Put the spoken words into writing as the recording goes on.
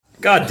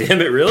God damn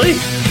it, really?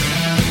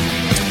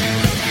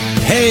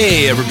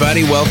 Hey,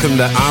 everybody. Welcome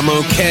to I'm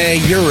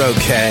Okay, You're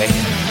Okay.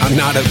 I'm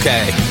not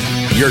okay.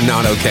 You're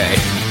not okay.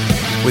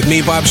 With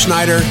me, Bob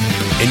Schneider,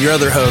 and your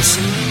other host,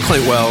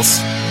 Clint Wells.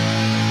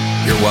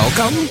 You're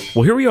welcome.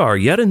 Well, here we are.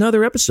 Yet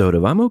another episode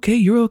of I'm Okay,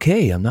 You're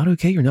Okay. I'm not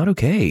okay. You're not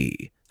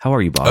okay. How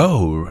are you, Bob?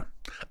 Oh,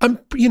 I'm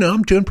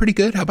doing pretty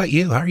good. How about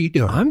you? How are you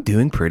doing? I'm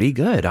doing pretty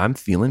good. I'm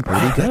feeling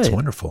pretty good. That's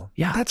wonderful.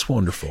 Yeah. That's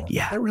wonderful.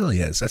 Yeah. That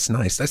really is. That's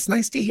nice. That's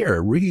nice to hear.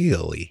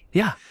 Really.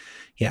 Yeah.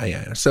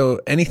 Yeah.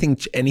 So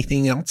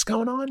anything else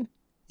going on?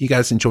 You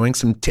guys enjoying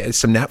some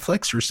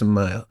Netflix or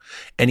some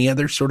any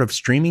other sort of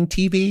streaming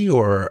TV,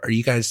 or are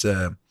you guys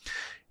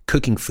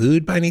cooking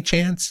food by any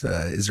chance?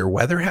 Is there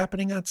weather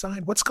happening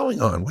outside? What's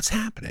going on? What's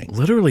happening?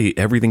 Literally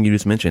everything you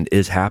just mentioned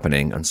is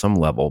happening on some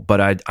level,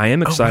 but I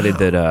am excited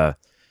that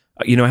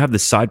I have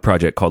this side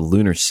project called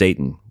Lunar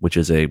Satan, which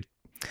is a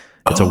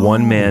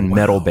one-man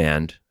metal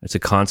band. It's a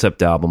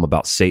concept album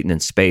about Satan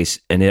and space,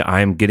 and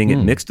I am getting it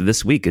mixed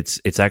this week.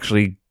 It's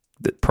actually,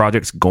 the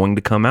project's going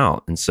to come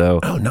out, and so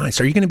nice.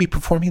 Are you going to be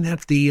performing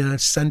that at the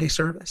Sunday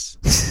service?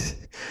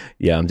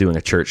 Yeah, I'm doing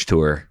a church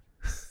tour.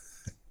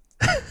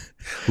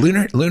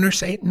 Lunar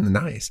Satan,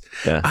 nice.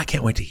 Yeah. I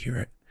can't wait to hear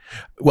it.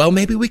 Well,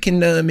 maybe we can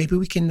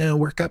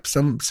work up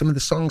some of the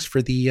songs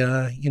for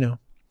the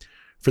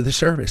for the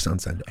service on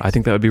Sunday. I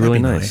think that would be really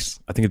nice.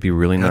 I think it'd be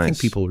really nice. I think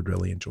people would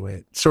really enjoy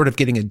it. Sort of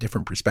getting a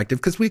different perspective,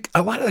 because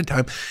a lot of the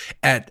time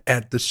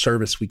at the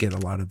service we get a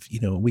lot of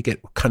we get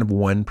kind of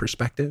one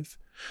perspective,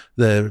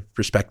 the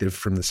perspective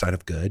from the side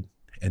of good,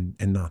 and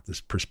not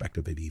this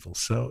perspective of evil.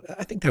 So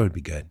I think that would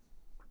be good.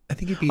 I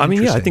think it'd be. I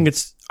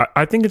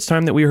think it's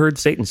time that we heard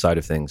Satan's side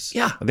of things.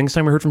 Yeah, I think it's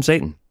time we heard from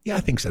Satan. Yeah, I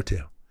think so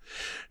too.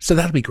 So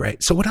that'll be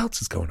great. So what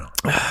else is going on?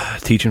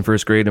 Teaching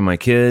first grade to my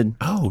kid.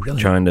 Oh,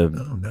 really?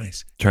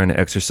 Nice. Trying to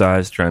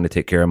exercise, trying to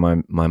take care of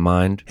my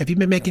mind. Have you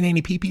been making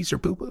any pee-pees or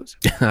poo-poos?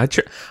 I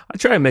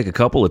try and make a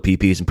couple of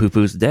pee-pees and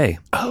poo-poos a day.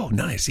 Oh,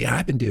 nice. Yeah,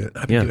 I've been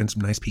doing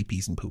some nice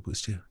pee-pees and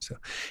poo-poos too. So,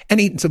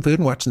 and eating some food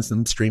and watching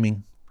some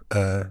streaming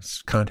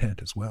content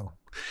as well.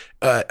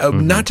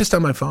 Not just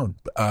on my phone,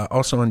 but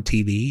also on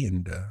TV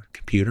and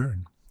computer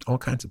and all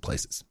kinds of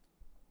places.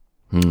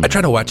 I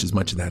try to watch as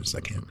much of that as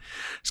I can.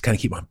 Just kind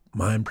of keep my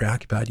mind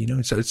preoccupied,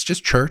 So it's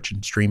just church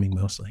and streaming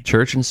mostly.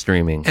 Church and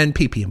streaming. And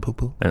pee-pee and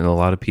poo-poo. And a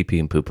lot of pee-pee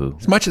and poo-poo.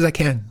 As much as I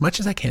can. I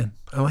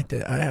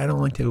don't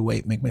like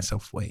to make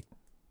myself wait.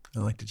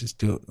 I like to just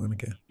do it when I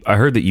can. I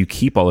heard that you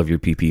keep all of your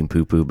pee-pee and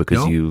poo-poo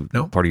because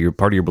part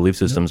of your belief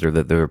systems are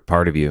that they're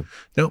part of you.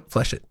 No,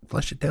 flush it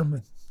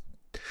down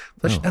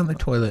the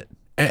toilet.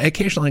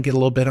 Occasionally I get a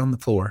little bit on the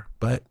floor,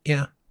 but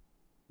yeah,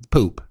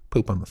 poop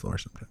on the floor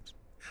sometimes.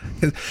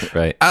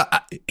 Right.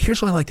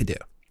 Here's what I like to do.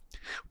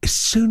 As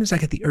soon as I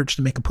get the urge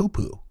to make a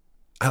poo-poo,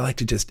 I like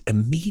to just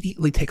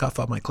immediately take off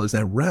all my clothes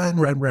and run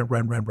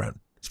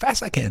as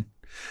fast as I can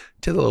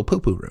to the little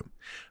poo-poo room.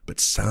 But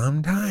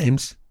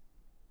sometimes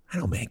I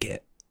don't make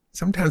it.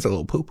 Sometimes a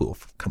little poo-poo will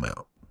come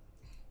out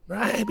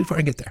right before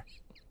I get there.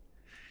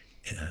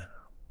 Yeah.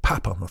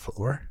 Pop on the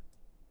floor.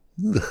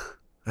 Ugh,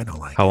 I don't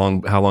like it.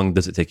 How long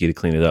does it take you to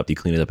clean it up? Do you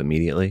clean it up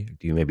immediately?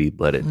 Do you maybe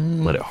let it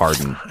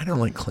harden? I don't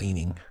like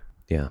cleaning.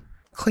 Yeah.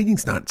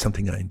 Cleaning's not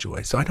something I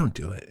enjoy, so I don't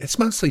do it. It's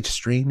mostly just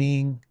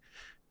streaming,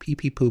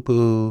 pee-pee,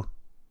 poo-poo,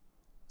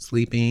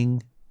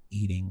 sleeping,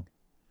 eating.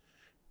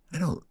 I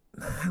don't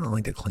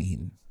like to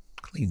clean.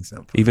 Cleaning's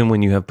not fun. Even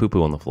when you have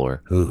poo-poo on the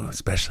floor. Ooh,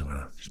 especially when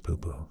there's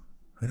poo-poo.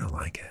 I don't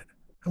like it.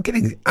 I'm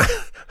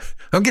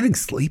getting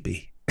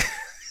sleepy.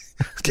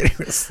 I'm getting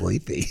real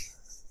sleepy.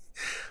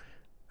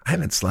 I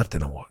haven't slept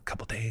in a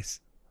couple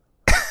days.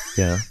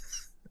 Yeah.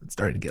 I'm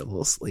starting to get a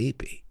little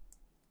sleepy.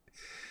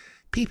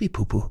 Pee-pee,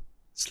 poo-poo.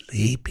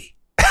 Sleepy.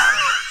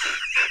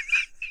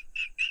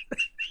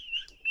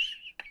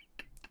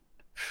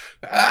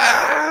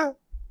 That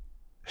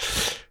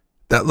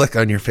look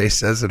on your face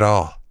says it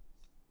all.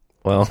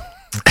 Well,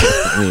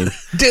 I mean,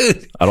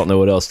 dude, I don't know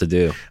what else to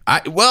do.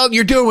 Well,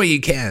 you're doing what you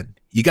can.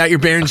 You got your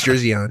Barons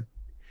jersey on.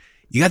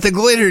 You got the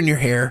glitter in your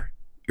hair.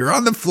 You're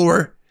on the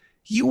floor.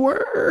 You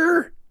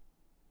were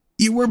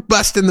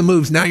busting the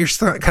moves. Now you're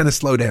kind of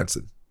slow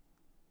dancing.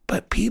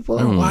 But people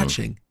are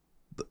watching.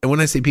 And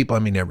when I say people, I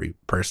mean every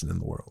person in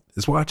the world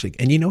is watching.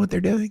 And you know what they're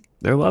doing?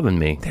 They're loving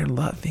me. They're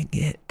loving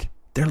it.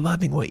 They're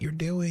loving what you're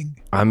doing.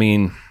 I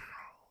mean,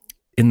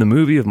 in the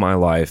movie of my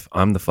life,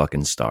 I'm the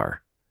fucking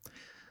star.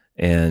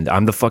 And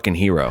I'm the fucking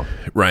hero.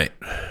 Right.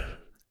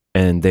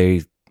 And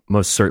they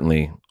most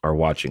certainly are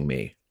watching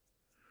me.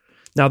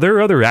 Now, there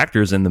are other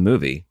actors in the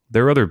movie.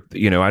 There are other,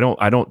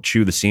 I don't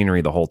chew the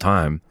scenery the whole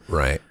time.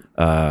 Right.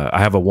 I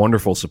have a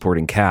wonderful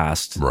supporting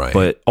cast, right.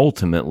 But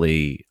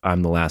ultimately,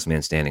 I'm the last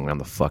man standing and I'm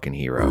the fucking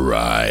hero.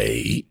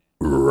 Right.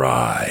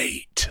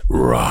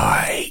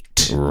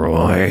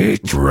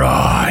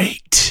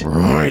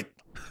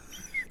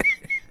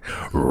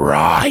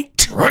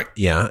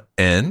 Yeah.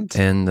 And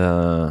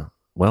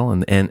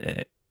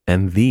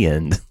the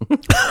end.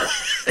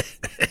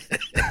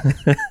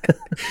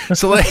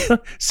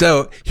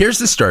 So here's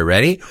the story.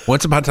 Ready?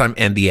 Once upon a time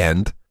and the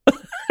end.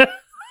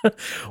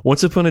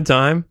 Once upon a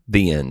time,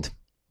 the end.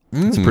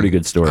 It's a pretty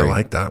good story. I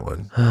like that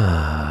one.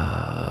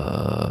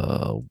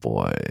 Oh,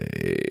 boy.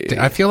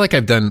 I feel like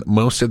I've done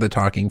most of the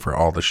talking for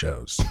all the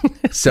shows.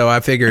 So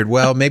I figured,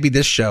 well, maybe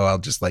this show I'll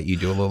just let you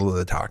do a little of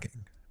the talking.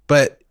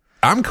 But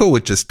I'm cool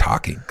with just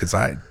talking because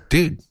I'll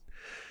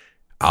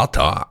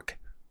talk.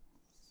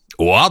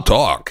 Oh, I'll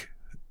talk.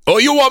 Oh,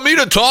 you want me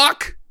to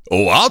talk?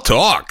 Oh, I'll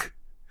talk.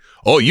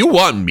 Oh, you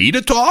want me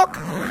to talk?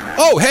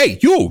 Oh, hey,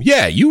 you.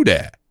 Yeah, you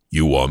there.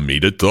 You want me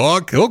to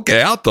talk?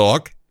 Okay, I'll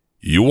talk.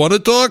 You want to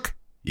talk?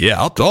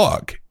 Yeah, I'll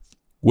talk.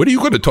 What are you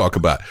going to talk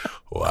about?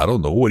 Oh, I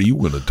don't know. What are you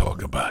going to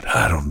talk about?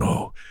 I don't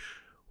know.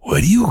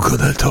 What are you going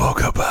to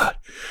talk about?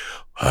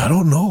 I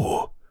don't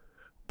know.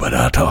 But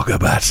I'll talk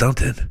about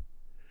something.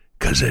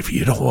 Because if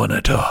you don't want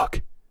to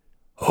talk,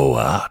 oh,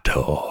 I'll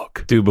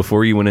talk. Dude,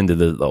 before you went into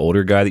the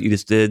older guy that you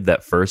just did,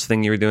 that first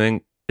thing you were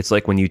doing, it's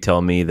like when you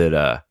tell me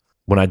that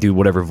when I do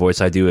whatever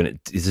voice I do and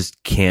it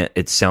just can't,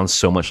 it sounds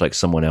so much like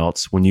someone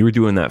else. When you were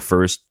doing that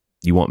first,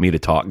 you want me to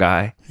talk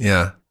guy.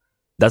 Yeah.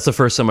 That's the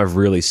first time I've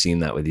really seen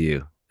that with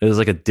you. It was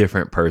like a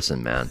different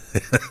person, man.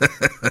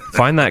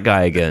 Find that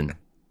guy again.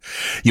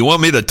 You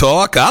want me to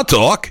talk? I'll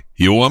talk.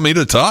 You want me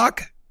to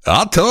talk?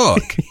 I'll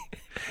talk.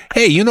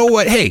 Hey, you know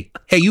what? Hey,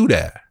 you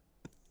there.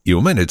 You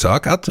want me to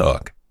talk? I'll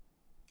talk.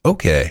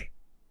 Okay.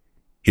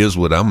 Here's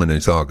what I'm going to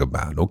talk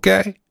about,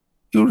 okay?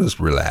 You just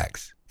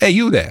relax. Hey,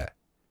 you there.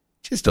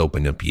 Just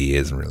open up your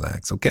ears and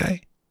relax,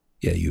 okay?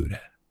 Yeah, you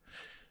there.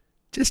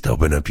 Just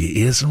open up your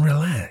ears and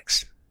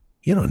relax.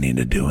 You don't need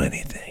to do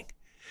anything.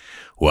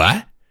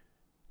 Why?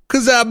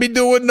 Because I'll be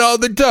doing all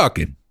the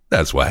talking.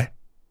 That's why.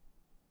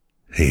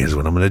 Here's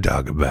what I'm going to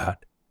talk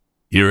about.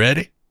 You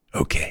ready?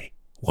 Okay.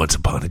 Once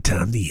upon a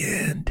time, the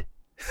end.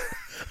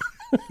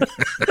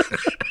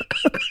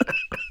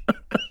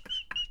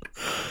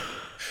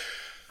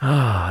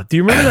 Do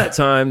you remember that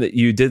time that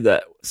you did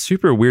that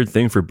super weird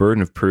thing for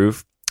Burden of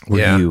Proof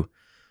where you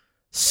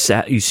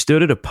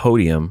stood at a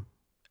podium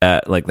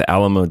at like the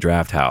Alamo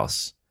Draft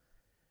House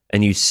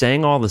and you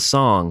sang all the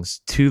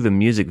songs to the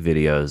music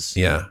videos?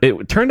 Yeah.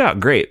 It turned out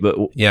great, but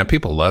yeah,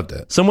 people loved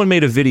it. Someone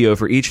made a video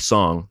for each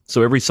song,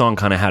 so every song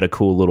kind of had a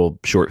cool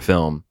little short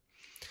film,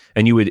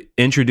 and you would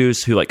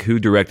introduce who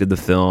directed the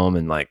film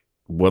and like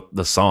what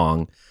the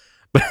song,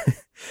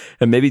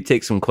 and maybe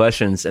take some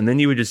questions, and then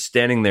you were just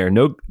standing there.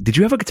 No, did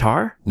you have a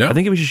guitar? No, I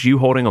think it was just you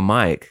holding a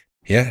mic.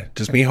 Yeah,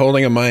 just me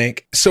holding a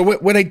mic. So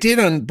what I did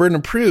on Burden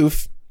of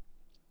Proof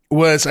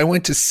was I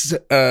went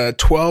to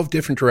 12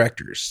 different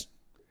directors.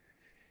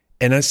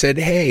 And I said,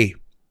 hey,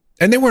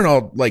 and they weren't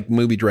all like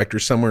movie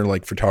directors. Some were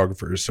like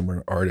photographers, some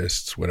were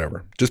artists,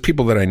 whatever. Just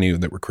people that I knew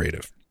that were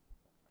creative.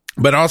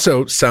 But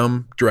also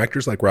some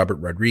directors like Robert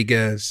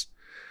Rodriguez,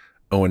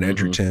 Owen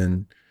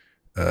Edgerton,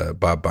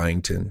 Bob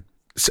Byington.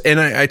 And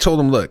I told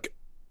them, look,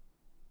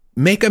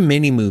 make a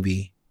mini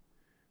movie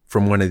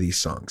from one of these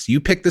songs.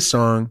 You pick the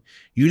song,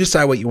 you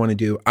decide what you want to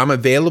do. I'm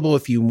available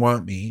if you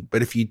want me,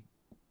 but if you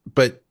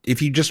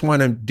just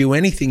want to do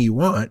anything you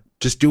want,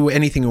 just do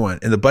anything you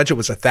want. And the budget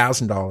was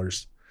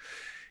 $1,000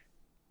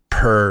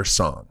 per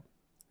song.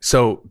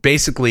 So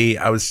basically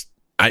I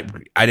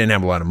didn't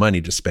have a lot of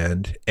money to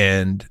spend.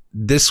 And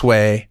this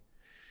way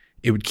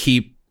it would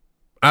keep,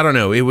 I don't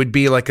know, it would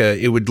be like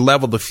it would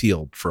level the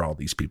field for all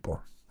these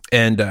people.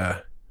 And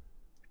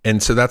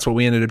so that's what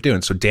we ended up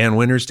doing. So Dan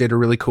Winters did a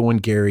really cool one.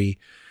 Gary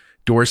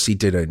Dorsey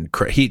did an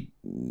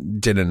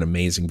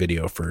amazing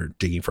video for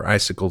Digging for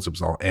Icicles. It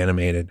was all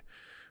animated.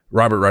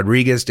 Robert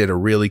Rodriguez did a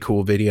really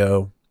cool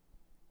video.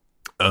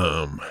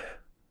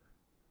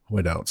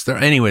 What else?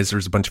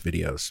 There's a bunch of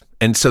videos.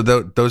 And so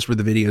those were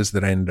the videos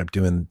that I ended up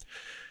doing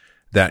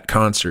that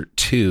concert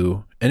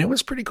too. And it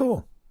was pretty cool.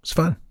 It was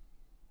fun.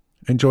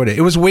 I enjoyed it.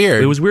 It was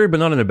weird. It was weird,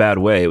 but not in a bad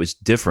way. It was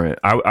different.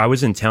 I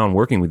was in town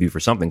working with you for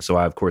something. So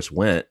I, of course,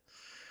 went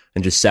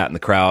and just sat in the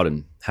crowd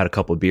and had a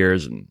couple of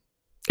beers. And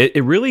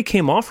it really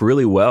came off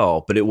really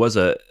well, but it was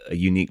a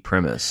unique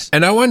premise.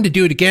 And I wanted to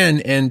do it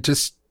again and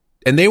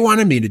they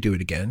wanted me to do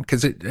it again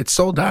because it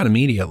sold out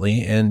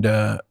immediately. And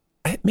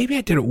maybe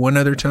I did it one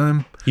other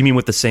time. You mean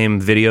with the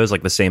same videos,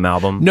 like the same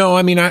album? No,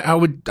 I mean, I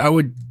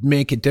would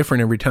make it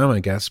different every time,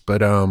 I guess.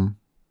 But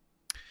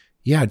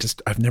yeah,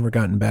 I've never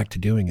gotten back to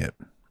doing it.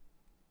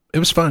 It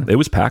was fun. It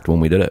was packed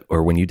when we did it,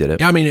 or when you did it.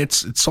 Yeah, I mean,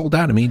 it's sold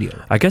out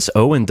immediately. I guess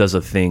Owen does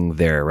a thing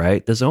there,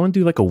 right? Does Owen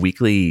do like a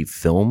weekly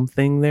film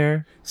thing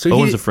there? So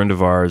Owen's a friend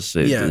of ours, a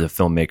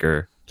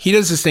filmmaker. He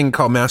does this thing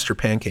called Master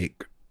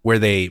Pancake, where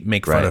they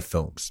make fun of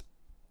films.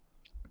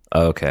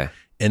 Oh, okay.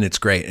 And it's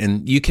great.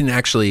 And you can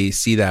actually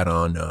see that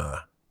on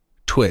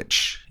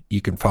Twitch.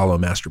 You can follow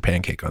Master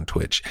Pancake on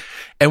Twitch.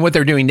 And what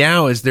they're doing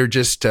now is they're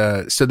just,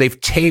 so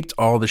they've taped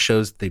all the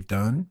shows that they've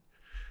done,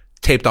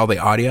 taped all the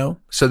audio.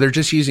 So they're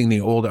just using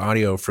the old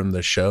audio from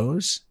the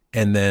shows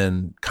and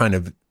then kind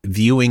of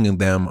viewing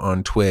them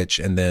on Twitch.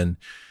 And then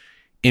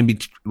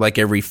like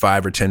every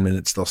 5 or 10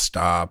 minutes, they'll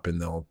stop and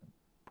they'll,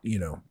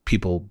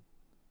 people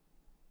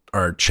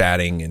are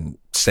chatting and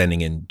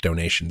sending in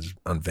donations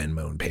on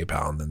Venmo and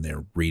PayPal. And then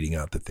they're reading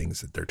out the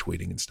things that they're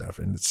tweeting and stuff.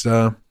 And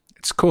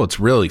it's cool. It's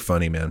really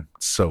funny, man.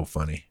 It's so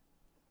funny.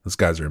 Those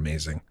guys are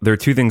amazing. There are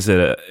two things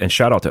that, and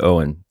shout out to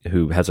Owen,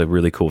 who has a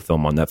really cool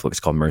film on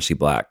Netflix called Mercy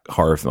Black,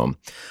 horror film.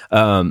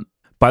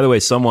 By the way,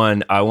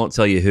 someone, I won't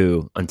tell you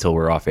who until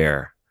we're off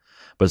air,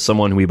 but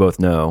someone we both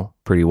know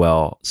pretty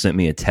well sent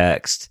me a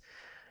text,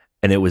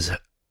 and it was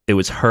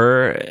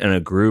her and a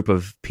group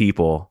of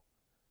people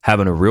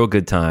having a real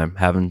good time,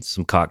 having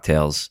some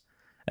cocktails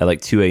at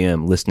like 2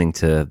 a.m. listening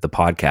to the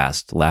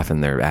podcast,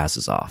 laughing their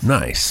asses off.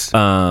 Nice.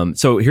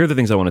 So here are the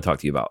things I want to talk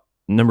to you about.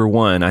 Number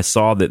one, I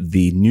saw that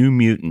the New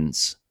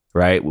Mutants,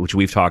 right, which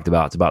we've talked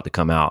about, it's about to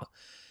come out.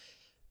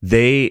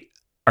 They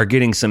are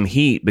getting some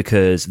heat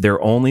because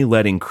they're only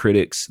letting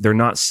critics, they're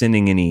not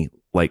sending any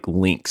like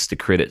links to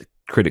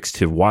critics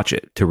to watch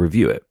it, to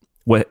review it.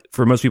 What,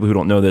 for most people who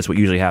don't know this, what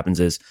usually happens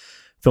is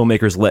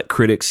filmmakers let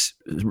critics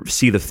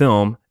see the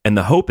film, and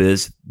the hope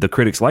is the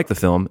critics like the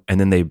film, and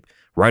then they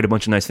write a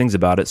bunch of nice things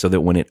about it so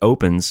that when it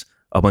opens,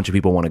 a bunch of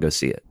people want to go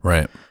see it.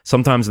 Right.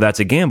 Sometimes that's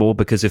a gamble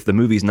because if the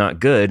movie's not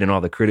good and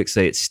all the critics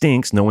say it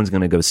stinks, no one's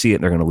going to go see it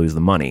and they're going to lose the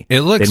money.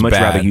 It looks They'd much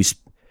bad. rather you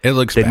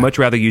They'd much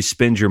rather you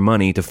spend your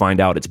money to find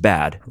out it's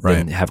bad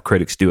than Right. have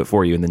critics do it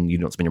for you and then you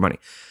don't spend your money.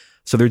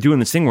 So they're doing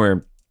this thing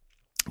where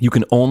you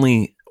can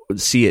only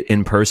see it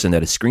in person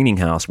at a screening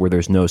house where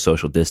there's no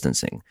social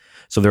distancing.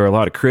 So there are a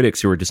lot of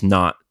critics who are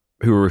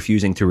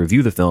refusing to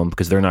review the film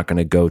because they're not going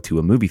to go to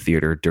a movie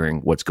theater during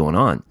what's going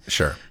on.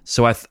 Sure.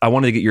 So I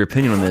wanted to get your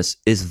opinion on this.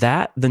 Is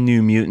that the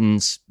New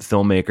Mutants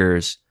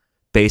filmmakers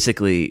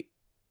basically,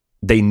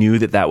 they knew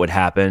that would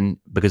happen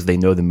because they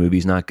know the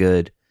movie's not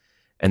good,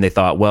 and they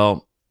thought,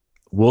 well,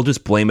 we'll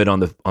just blame it on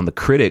the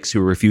critics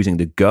who are refusing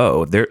to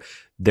go.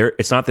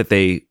 It's not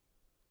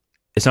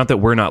that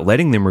we're not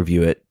letting them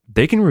review it.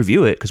 They can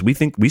review it because we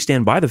think we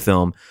stand by the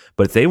film,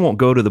 but if they won't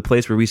go to the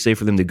place where we say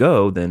for them to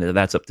go, then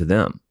that's up to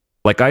them.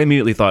 Like, I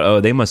immediately thought,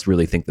 oh, they must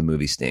really think the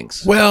movie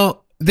stinks.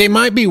 Well, they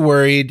might be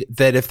worried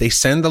that if they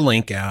send the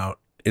link out,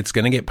 it's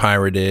going to get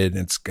pirated.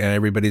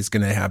 Everybody's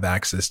going to have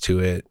access to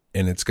it,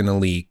 and it's going to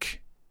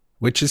leak,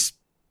 which is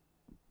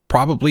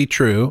probably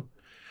true.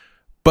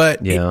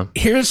 But Yeah.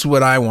 Here's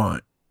what I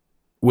want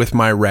with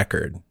my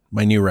record,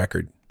 my new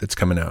record that's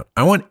coming out.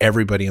 I want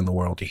everybody in the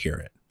world to hear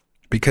it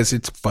because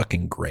it's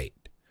fucking great.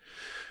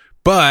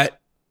 But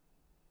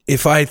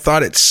if I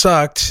thought it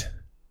sucked,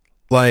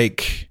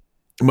 like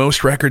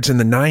most records in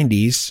the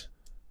 90s,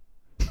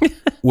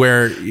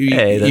 where you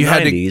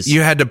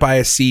had to buy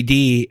a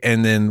CD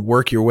and then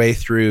work your way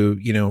through,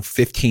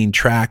 15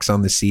 tracks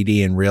on the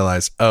CD and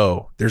realize,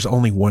 oh, there's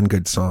only one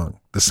good song,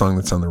 the song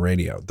that's on the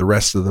radio. The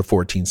rest of the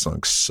 14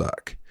 songs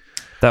suck.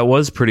 That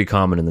was pretty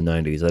common in the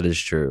 90s. That is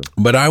true.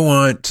 But I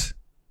want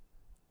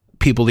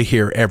people to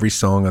hear every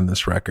song on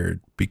this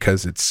record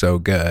because it's so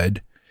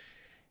good.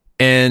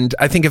 And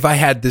I think if I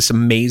had this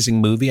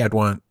amazing movie, I'd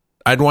want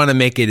to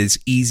make it as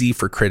easy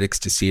for critics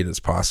to see it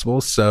as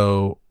possible.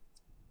 So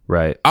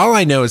right. all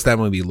I know is that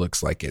movie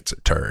looks like it's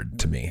a turd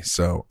to me.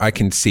 So I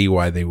can see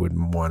why they would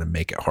want to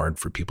make it hard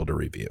for people to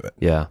review it.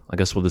 Yeah, I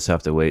guess we'll just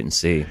have to wait and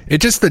see.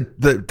 It just,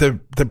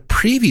 the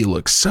preview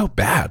looks so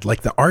bad.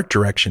 Like the art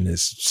direction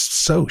is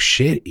so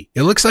shitty.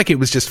 It looks like it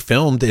was just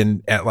filmed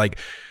at like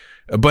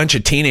a bunch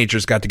of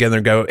teenagers got together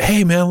and go,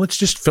 hey man, let's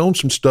just film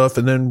some stuff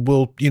and then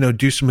we'll,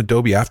 do some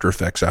Adobe After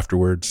Effects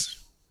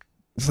afterwards.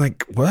 It's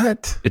like,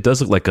 what? It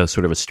does look like a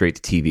sort of a straight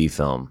to TV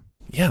film.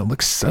 Yeah, it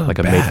looks so like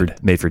bad. a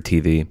made for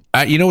TV.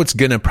 You know what's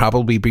going to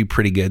probably be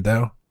pretty good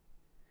though?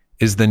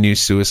 Is the new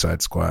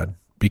Suicide Squad.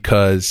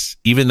 Because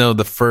even though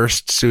the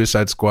first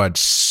Suicide Squad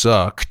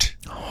sucked.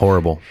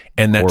 Horrible.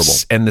 And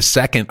the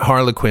second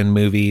Harlequin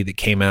movie that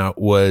came out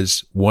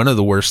was one of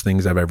the worst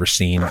things I've ever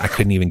seen. I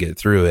couldn't even get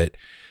through it.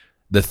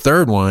 The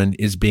third one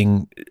is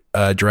being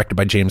directed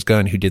by James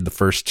Gunn, who did the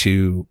first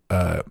two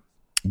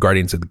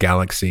Guardians of the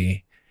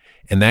Galaxy.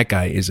 And that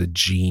guy is a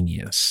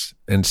genius.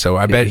 And so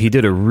I bet he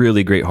did a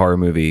really great horror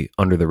movie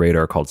under the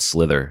radar called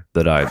Slither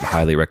that I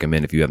highly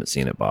recommend if you haven't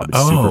seen it, Bob.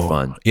 It's super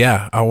fun.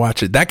 Yeah, I'll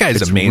watch it. That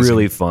guy's amazing. It's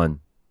really fun.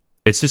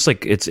 It's just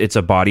like it's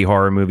a body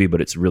horror movie,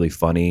 but it's really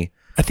funny.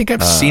 I think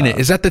I've seen it.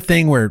 Is that the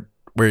thing where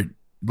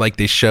like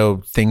they show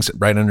things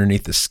right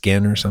underneath the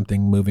skin or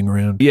something moving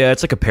around? Yeah,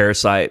 it's like a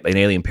parasite, an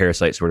alien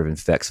parasite sort of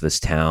infects this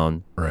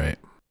town. Right.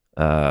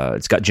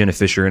 It's got Jenna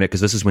Fisher in it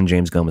because this is when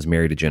James Gunn was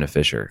married to Jenna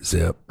Fisher.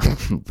 Zip.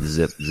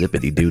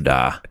 Zippity doo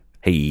dah.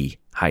 Hey,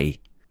 hi.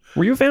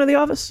 Were you a fan of The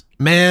Office?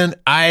 Man,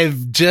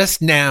 I've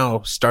just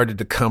now started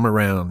to come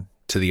around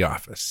to The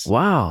Office.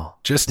 Wow.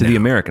 Just to now. the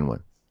American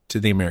one. To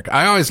the American.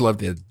 I always loved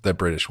the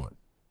British one.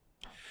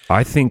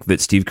 I think that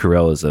Steve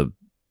Carell is a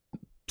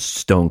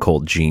stone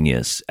cold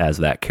genius as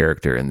that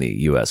character in the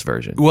US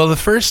version. Well, the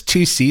first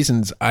two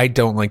seasons, I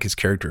don't like his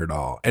character at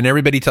all. And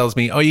everybody tells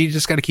me, oh, you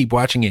just got to keep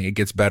watching it. It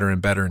gets better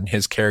and better. And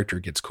his character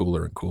gets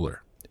cooler and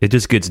cooler. It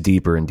just gets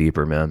deeper and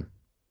deeper, man.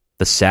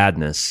 The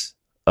sadness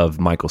of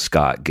Michael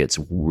Scott gets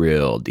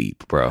real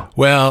deep, bro.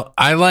 Well,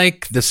 I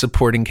like the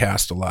supporting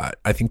cast a lot.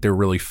 I think they're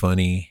really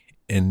funny.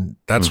 And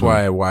that's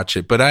why I watch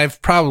it. But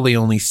I've probably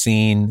only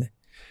seen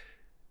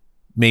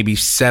maybe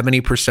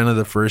 70% of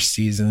the first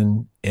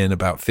season and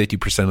about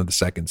 50% of the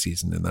second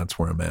season. And that's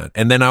where I'm at.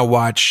 And then I'll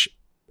watch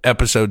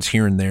episodes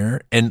here and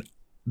there. And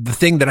the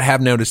thing that I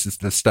have noticed is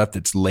the stuff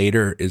that's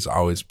later is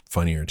always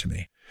funnier to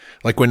me.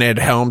 Like when Ed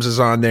Helms is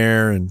on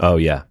there and Oh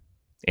yeah,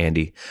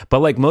 Andy. But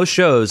like most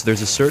shows,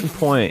 there's a certain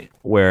point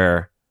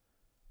where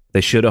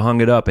they should have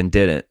hung it up and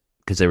didn't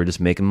because they were just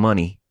making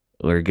money.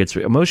 Or it gets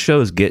most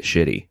shows get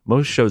shitty.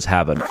 Most shows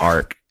have an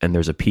arc, and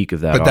there's a peak of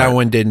that. But that arc.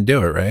 one didn't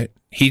do it, right?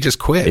 He just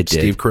quit. It did.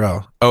 Steve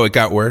Carell. Oh, it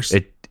got worse.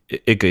 It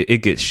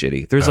gets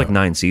shitty. There's like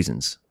 9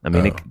 seasons. I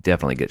mean, it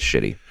definitely gets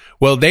shitty.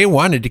 Well, they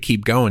wanted to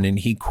keep going, and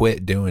he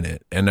quit doing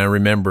it. And I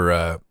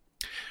remember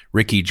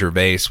Ricky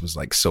Gervais was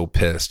like so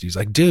pissed. He's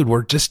like, "Dude,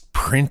 we're just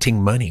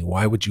printing money.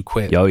 Why would you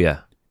quit?" Oh yeah.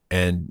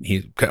 And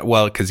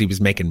because he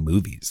was making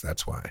movies.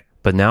 That's why.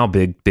 But now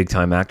big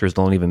time actors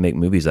don't even make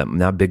movies.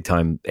 Now big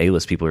time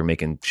A-list people are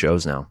making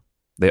shows now.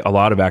 A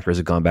lot of actors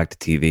have gone back to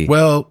TV.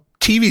 Well,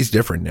 TV's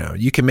different now.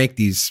 You can make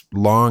these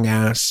long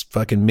ass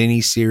fucking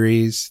mini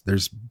series.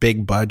 There's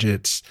big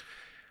budgets.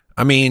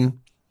 I mean,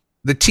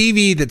 the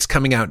TV that's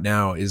coming out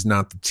now is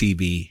not the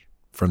TV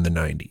from the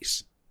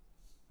 90s.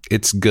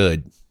 It's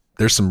good.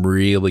 There's some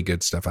really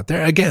good stuff out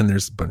there. Again,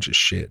 there's a bunch of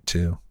shit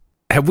too.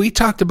 Have we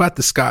talked about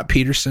the Scott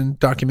Peterson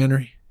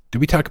documentary? Did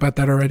we talk about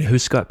that already?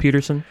 Who's Scott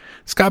Peterson?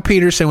 Scott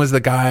Peterson was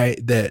the guy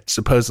that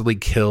supposedly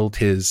killed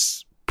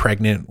his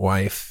pregnant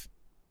wife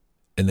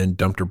and then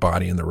dumped her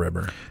body in the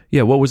river.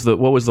 Yeah, what was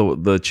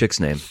the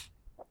chick's name?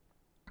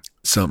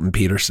 Something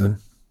Peterson.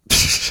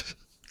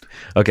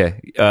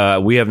 Okay,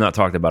 we have not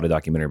talked about a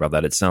documentary about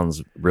that. It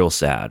sounds real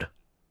sad.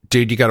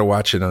 Dude, you got to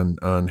watch it on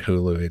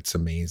Hulu. It's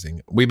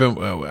amazing.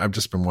 I've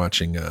just been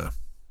watching.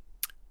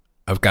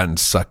 I've gotten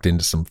sucked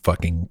into some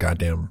fucking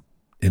goddamn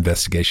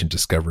investigation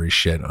discovery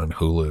shit on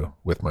Hulu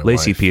with my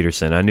Lacey wife.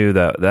 Peterson. I knew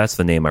that's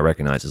the name I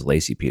recognize as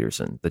Lacey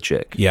Peterson, the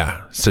chick.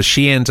 Yeah. So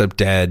she ends up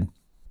dead,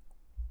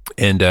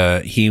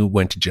 and he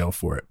went to jail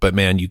for it. But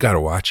man, you got to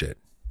watch it.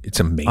 It's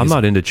amazing. I'm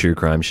not into true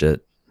crime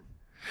shit.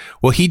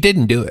 Well, he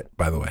didn't do it,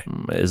 by the way.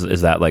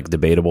 Is that like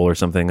debatable or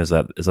something? Is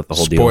that the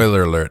whole deal?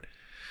 Spoiler alert.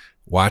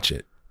 Watch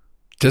it.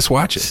 Just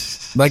watch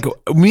it. Like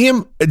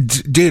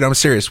dude, I'm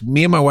serious.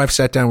 Me and my wife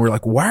sat down. We're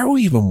like, why are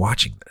we even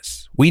watching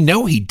this? We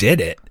know he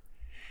did it.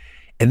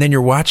 And then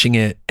you're watching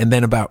it. And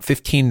then about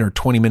 15 or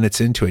 20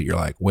 minutes into it, you're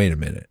like, wait a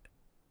minute.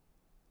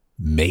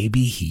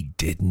 Maybe he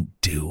didn't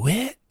do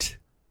it.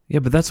 Yeah,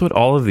 but that's what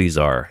all of these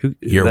are.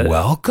 You're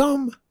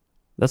welcome.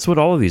 That's what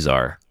all of these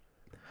are.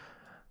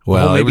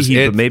 Well,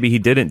 maybe he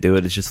didn't do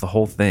it. It's just the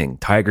whole thing.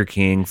 Tiger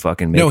King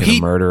fucking making a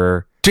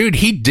murderer. Dude,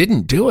 he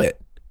didn't do it.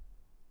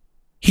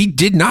 He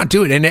did not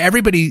do it. And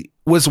everybody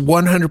was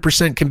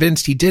 100%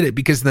 convinced he did it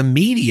because the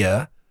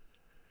media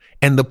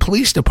and the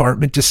police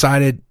department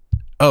decided,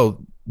 oh,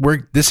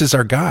 this is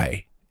our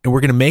guy and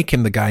we're going to make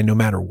him the guy no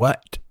matter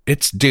what.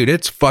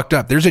 It's fucked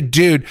up. There's a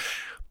dude.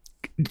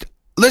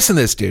 Listen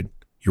to this, dude.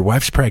 Your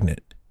wife's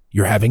pregnant.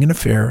 You're having an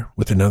affair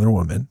with another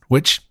woman,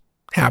 which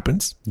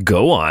happens.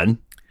 Go on.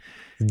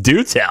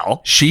 Do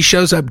tell. She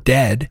shows up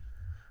dead.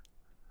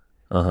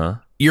 Uh-huh.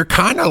 You're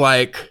kind of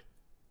like,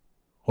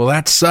 well,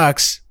 that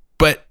sucks,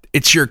 but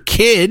it's your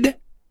kid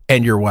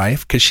and your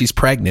wife because she's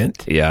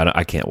pregnant. Yeah,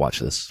 I can't watch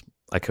this.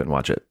 I couldn't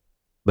watch it.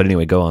 But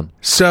anyway, go on.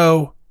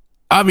 So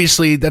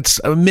obviously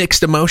that's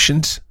mixed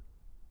emotions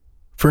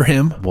for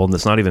him. Well,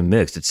 it's not even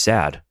mixed. It's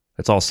sad.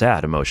 It's all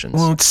sad emotions.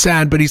 Well, it's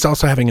sad, but he's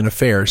also having an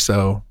affair,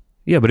 so.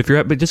 Yeah, but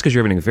just because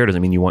you're having an affair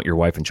doesn't mean you want your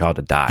wife and child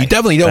to die. You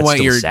definitely don't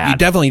want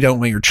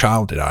your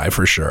child to die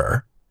for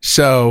sure.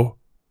 So,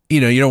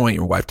 you don't want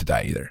your wife to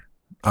die either.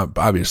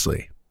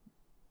 Obviously.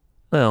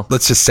 Well,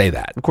 let's just say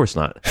that. Of course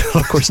not.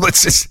 Of course.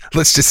 let's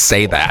just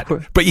say that.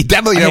 But you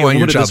definitely don't want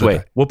your child to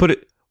die. We'll put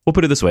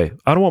it this way.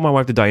 I don't want my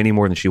wife to die any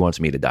more than she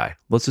wants me to die.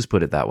 Let's just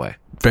put it that way.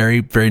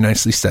 Very, very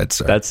nicely said,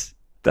 sir.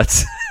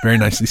 That's very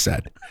nicely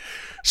said.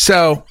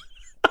 So,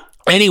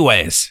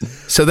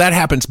 anyways, so that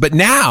happens. But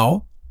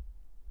now,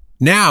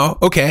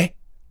 okay,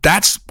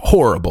 that's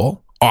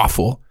horrible,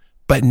 awful.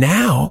 But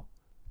now,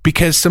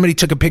 because somebody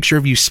took a picture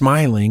of you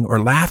smiling or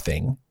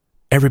laughing,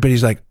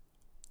 everybody's like,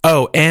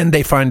 oh, and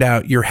they find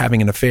out you're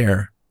having an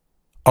affair.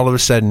 All of a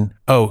sudden,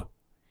 oh,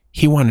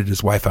 he wanted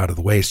his wife out of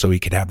the way so he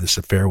could have this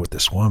affair with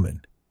this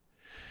woman.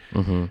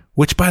 Mm-hmm.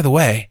 Which, by the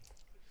way,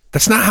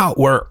 that's not how it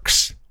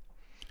works.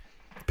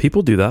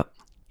 People do that.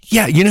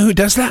 Yeah, you know who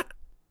does that?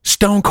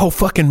 Stone cold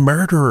fucking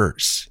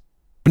murderers.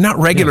 But not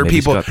regular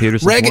people. Scott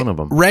Peterson's one of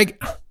them.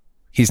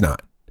 He's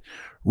not.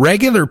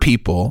 Regular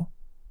people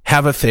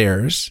have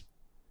affairs.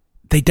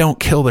 They don't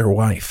kill their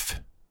wife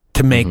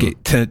to make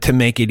it to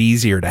make it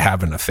easier to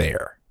have an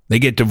affair. They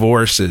get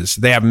divorces.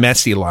 They have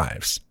messy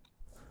lives.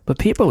 But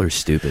people are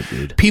stupid,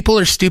 dude. People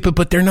are stupid,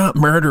 but they're not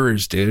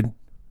murderers, dude.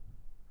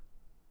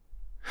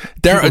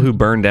 People who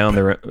burn down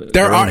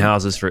their own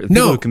houses people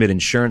who commit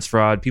insurance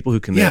fraud, people who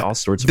commit all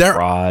sorts of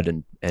fraud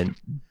and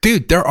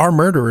dude, there are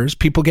murderers.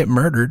 People get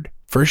murdered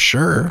for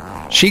sure.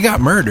 She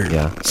got murdered.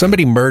 Yeah.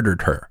 Somebody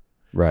murdered her.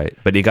 Right.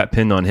 But it got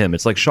pinned on him.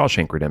 It's like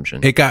Shawshank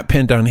Redemption. It got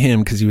pinned on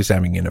him because he was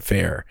having an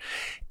affair.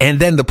 And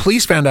then the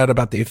police found out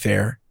about the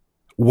affair,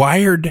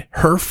 wired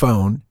her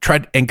phone,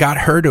 tried and got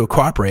her to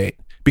cooperate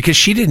because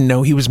she didn't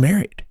know he was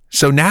married.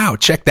 So now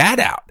check that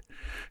out.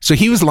 So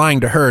he was lying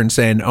to her and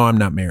saying, oh, I'm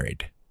not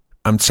married.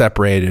 I'm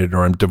separated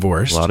or I'm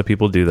divorced. A lot of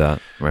people do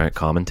that, right?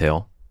 Common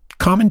tale.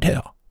 Common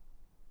tale.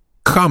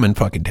 Common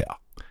fucking tale.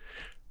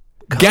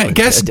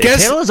 Guess. A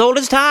tale as old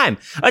as time.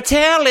 A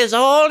tale as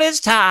old as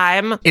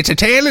time. It's a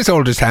tale as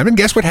old as time, and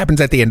guess what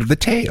happens at the end of the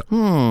tale?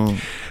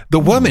 The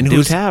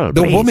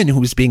woman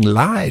who's being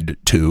lied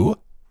to,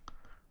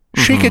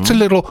 she gets a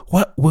little,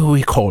 what will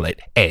we call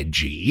it,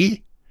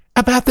 edgy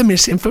about the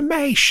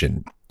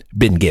misinformation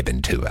been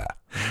given to her.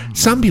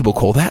 Some people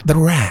call that the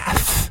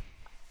wrath.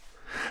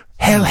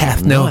 Hell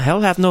hath no fury.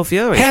 Hell hath no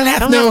fury.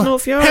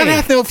 Hell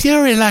hath no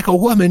fury like a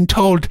woman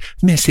told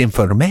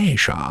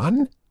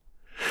misinformation.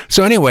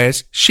 So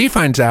anyways, she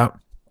finds out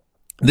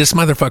this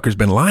motherfucker's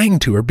been lying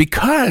to her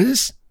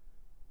because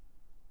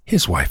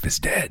his wife is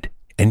dead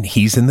and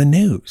he's in the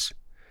news.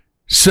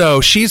 So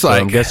she's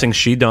like... I'm guessing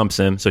she dumps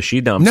him. So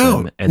she dumps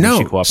him and then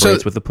she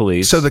cooperates with the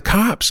police. So the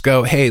cops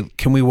go, hey,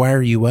 can we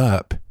wire you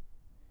up?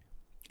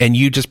 And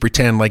you just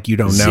pretend like you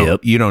don't know.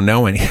 Zip. You don't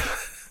know any...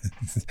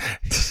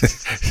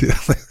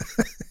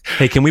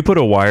 Hey, can we put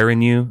a wire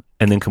in you?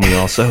 And then can we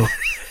also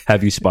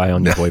have you spy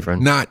on your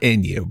boyfriend? Not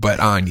in you, but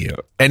on you.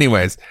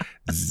 Anyways,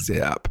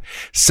 zip.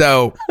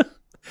 So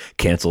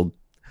canceled.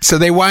 So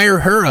they wire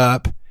her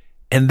up,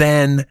 and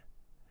then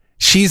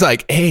she's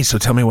like, hey, so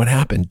tell me what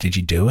happened. Did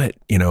you do it?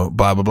 You know,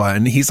 blah, blah, blah.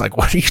 And he's like,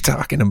 what are you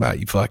talking about,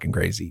 you fucking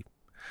crazy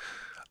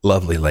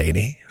lovely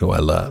lady who I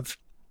love?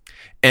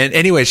 And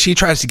anyway, she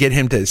tries to get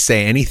him to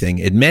say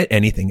anything, admit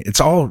anything. It's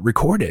all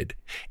recorded.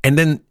 And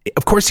then,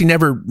 of course, he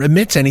never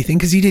admits anything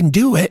because he didn't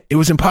do it. It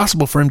was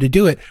impossible for him to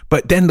do it.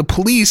 But then the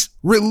police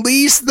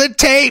release the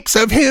tapes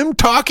of him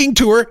talking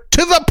to her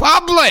to the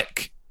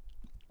public.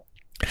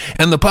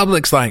 And the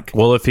public's like,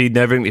 well, if he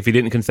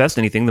didn't confess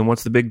anything, then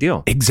what's the big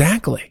deal?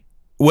 Exactly.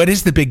 What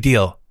is the big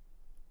deal?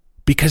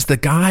 Because the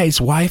guy's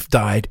wife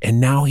died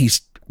and now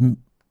he's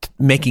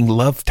making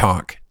love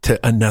talk to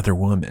another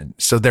woman.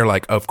 So they're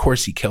like, of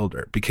course he killed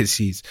her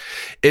because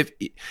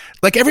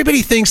like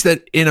everybody thinks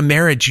that in a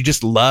marriage, you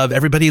just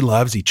everybody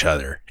loves each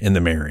other in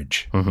the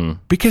marriage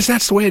because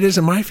that's the way it is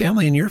in my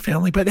family and your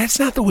family, but that's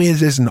not the way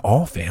it is in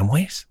all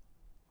families.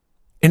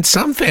 In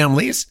some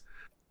families,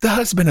 the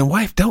husband and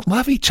wife don't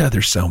love each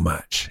other so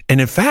much.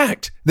 And in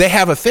fact, they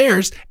have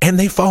affairs and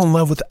they fall in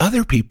love with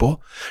other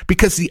people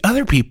because the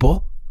other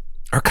people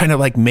are kind of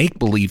like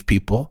make-believe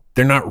people.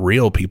 They're not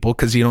real people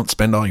because you don't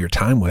spend all your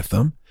time with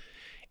them.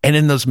 And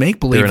in those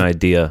make-believe... They're an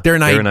idea. They're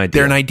an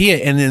idea.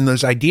 And in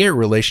those idea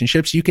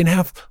relationships, you can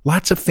have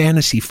lots of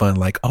fantasy fun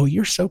like, oh,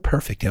 you're so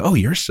perfect. Oh,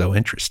 you're so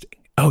interesting.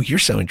 Oh, you're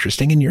so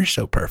interesting and you're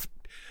so perfect.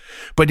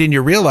 But in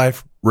your real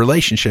life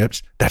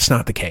relationships, that's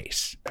not the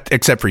case,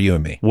 except for you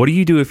and me. What do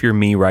you do if you're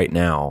me right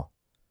now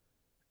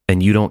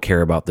and you don't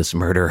care about this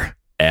murder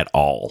at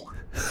all?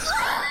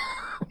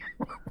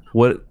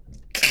 What...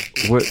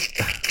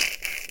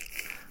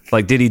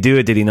 Like, did he do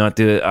it? Did he not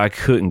do it? I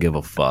couldn't give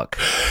a fuck.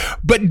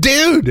 But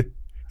dude,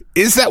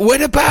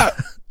 what about,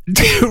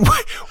 dude,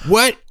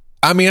 what?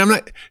 I mean,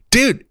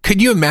 dude,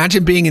 could you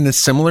imagine being in a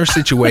similar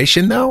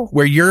situation though,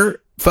 where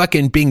you're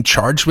fucking being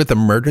charged with a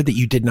murder that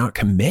you did not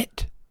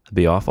commit? It'd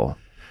be awful.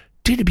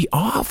 Dude, it'd be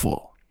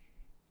awful.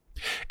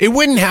 It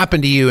wouldn't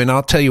happen to you. And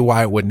I'll tell you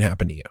why it wouldn't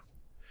happen to you.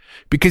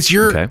 Because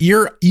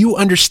you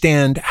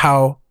understand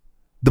how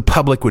the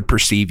public would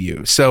perceive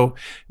you. So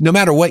no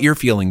matter what your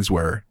feelings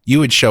were, you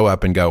would show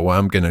up and go, well, I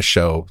am going to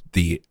show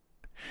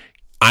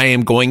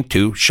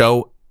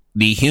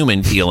the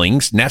human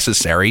feelings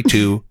necessary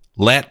to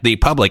let the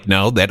public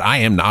know that I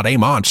am not a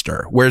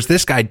monster. Whereas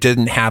this guy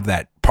didn't have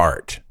that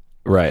part.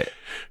 Right.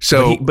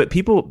 So, but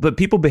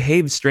people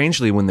behave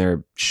strangely when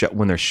they're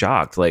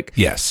shocked. Like,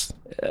 yes.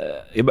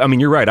 I mean,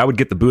 you're right. I would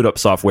get the boot up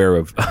software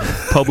of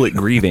public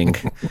grieving,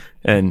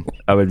 and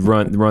I would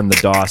run the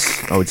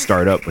DOS. I would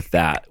start up with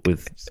that,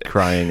 with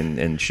crying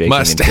and shaking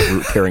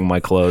and tearing my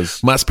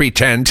clothes. Must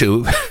pretend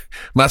to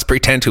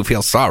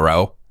feel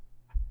sorrow.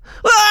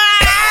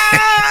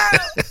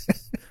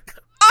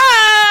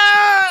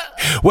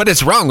 What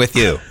is wrong with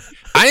you?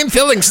 I am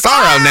feeling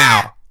sorrow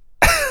now.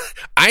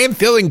 I am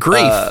feeling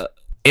grief.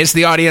 Is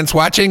the audience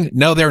watching?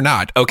 No, they're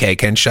not. Okay,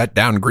 can shut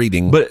down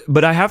grieving.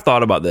 But I have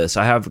thought about this.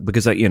 I have,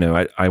 because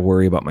I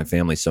worry about my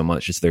family so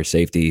much. It's their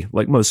safety,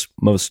 like most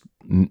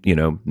men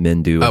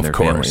do in their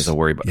families. I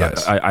worry about.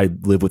 Yes. I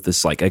live with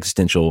this like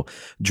existential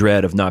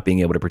dread of not being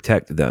able to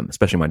protect them,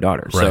 especially my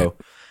daughter. Right. So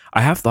I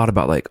have thought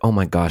about like, oh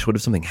my gosh, what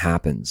if something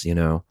happens?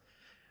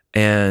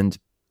 And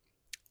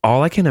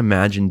all I can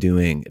imagine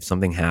doing if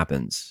something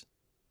happens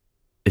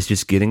is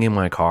just getting in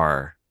my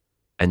car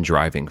and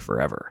driving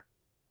forever.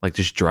 Like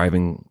just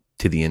driving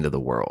to the end of the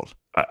world.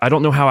 I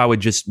don't know how I would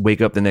just wake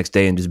up the next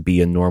day and just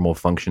be a normal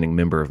functioning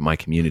member of my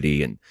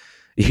community and,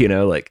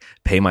 like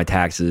pay my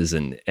taxes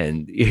and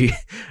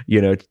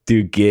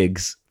do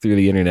gigs through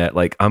the internet.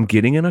 Like I'm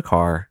getting in a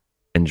car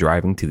and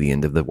driving to the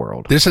end of the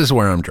world. This is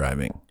where I'm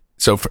driving.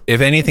 So if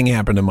anything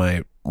happened to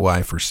my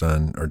wife or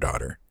son or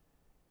daughter,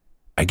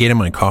 I get in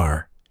my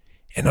car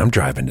and I'm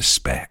driving to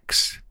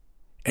Specs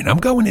and I'm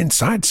going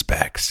inside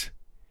Specs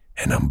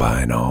and I'm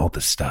buying all the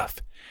stuff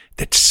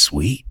that's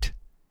sweet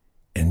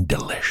and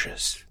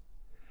delicious.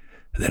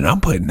 Then I'm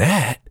putting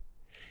that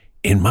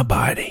in my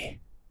body.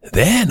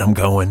 Then I'm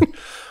going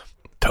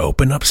to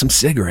open up some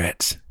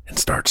cigarettes and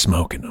start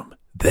smoking them.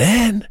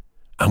 Then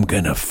I'm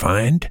going to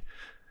find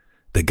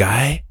the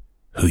guy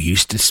who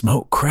used to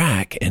smoke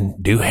crack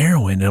and do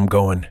heroin. And I'm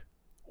going,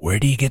 where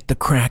do you get the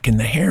crack and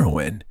the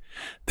heroin?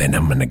 Then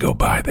I'm going to go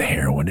buy the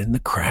heroin and the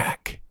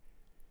crack.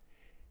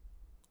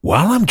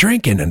 While I'm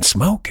drinking and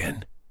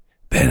smoking,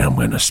 then I'm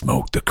going to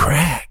smoke the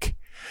crack.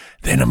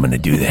 Then I'm going to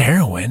do the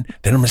heroin.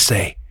 Then I'm going to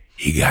say,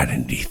 you got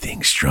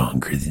anything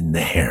stronger than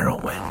the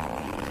heroin?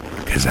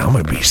 Because I'm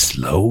going to be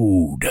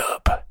slowed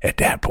up at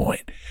that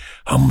point.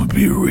 I'm going to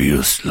be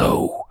real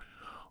slow.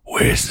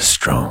 Where's the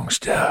strong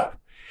stuff?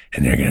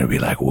 And they're going to be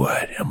like,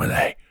 what? I'm going to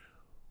like,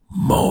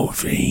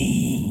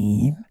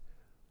 morphine,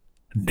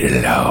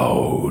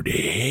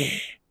 Delody.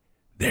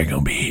 They're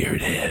going to be here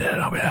then.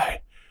 And I'll be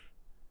like,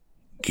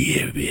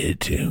 give it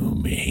to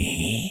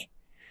me.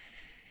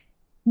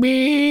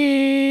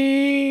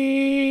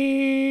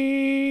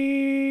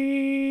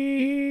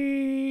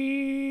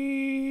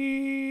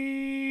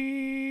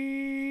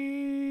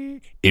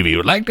 If you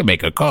would like to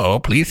make a call,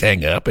 please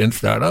hang up and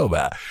start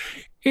over.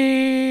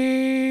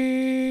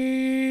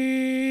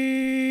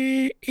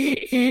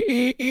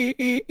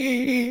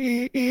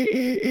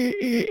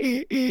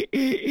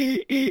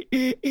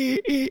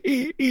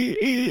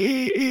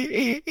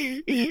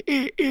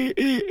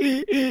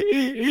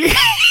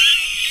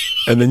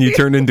 And then you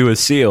turn into a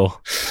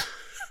seal.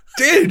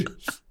 Dude,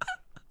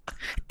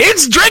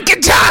 it's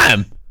drinking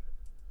time.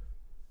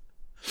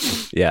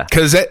 Yeah.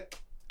 Because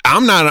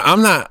I'm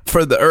not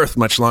for the earth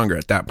much longer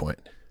at that point.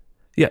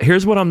 Yeah,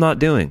 here's what I'm not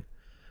doing.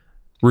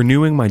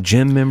 Renewing my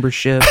gym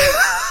membership,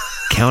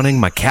 counting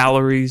my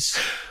calories,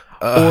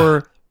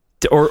 or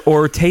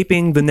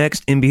taping the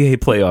next NBA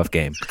playoff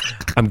game.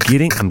 I'm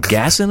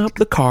gassing up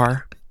the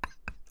car.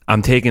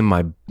 I'm taking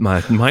my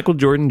Michael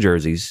Jordan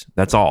jerseys.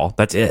 That's all.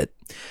 That's it.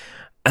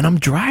 And I'm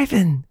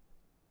driving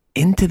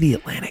into the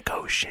Atlantic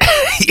Ocean.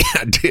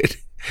 Yeah, dude.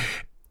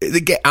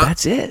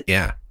 That's it.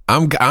 Yeah.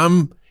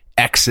 I'm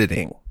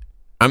exiting.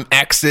 I'm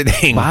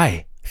exiting.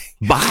 Bye.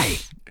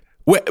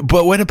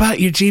 But what about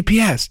your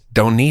GPS?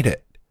 Don't need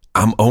it.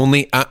 I'm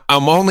only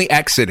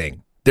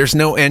exiting. There's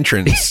no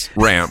entrance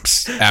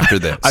ramps after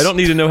this. I don't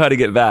need to know how to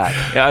get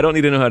back. Yeah, I don't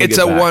need to know how to get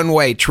back. It's a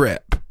one-way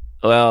trip.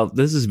 Well,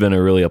 this has been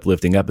a really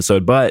uplifting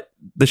episode, but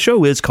the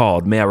show is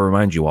called, may I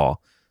remind you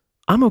all,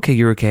 I'm okay,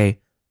 you're okay,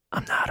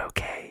 I'm not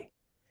okay,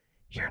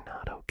 you're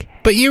not okay.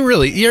 But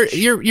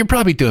you're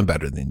probably doing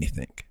better than you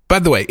think. By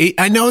the way,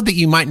 I know that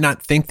you might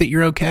not think that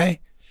you're okay.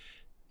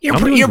 You're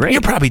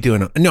probably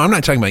doing. No, I'm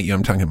not talking about you.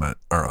 I'm talking about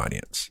our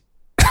audience.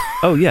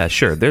 Oh yeah,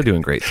 sure, they're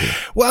doing great too.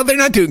 Well, they're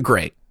not doing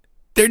great.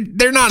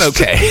 They're not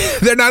okay.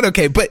 They're not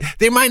okay, but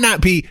they might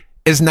not be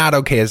as not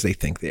okay as they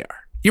think they are.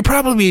 You're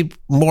probably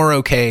more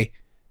okay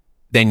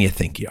than you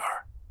think you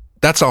are.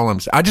 That's all I'm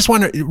saying. I just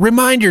want to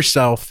remind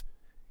yourself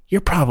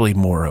you're probably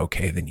more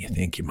okay than you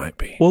think you might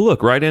be. Well,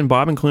 look, write in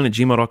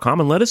bobandclint@gmail.com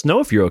and let us know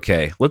if you're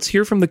okay. Let's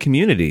hear from the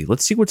community.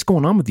 Let's see what's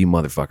going on with you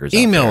motherfuckers.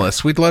 Email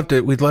us. We'd love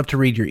to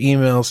read your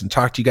emails and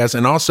talk to you guys.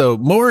 And also,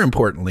 more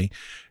importantly,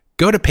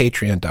 go to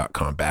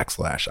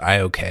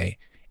patreon.com/IOK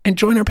and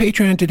join our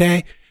Patreon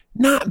today.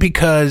 Not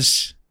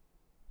because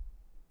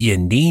you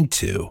need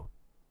to,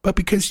 but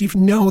because you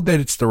know that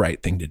it's the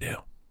right thing to do.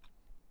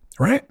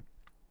 Right?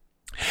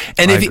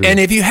 And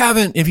if you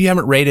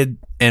haven't rated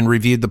and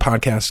reviewed the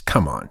podcast,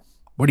 come on.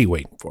 What are you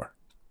waiting for?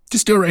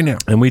 Just do it right now.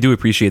 And we do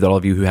appreciate all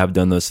of you who have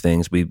done those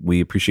things.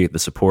 We appreciate the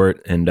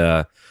support, and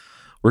we're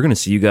going to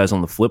see you guys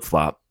on the flip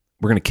flop.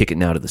 We're going to kick it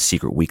now to the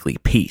Secret Weekly.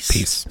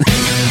 Peace.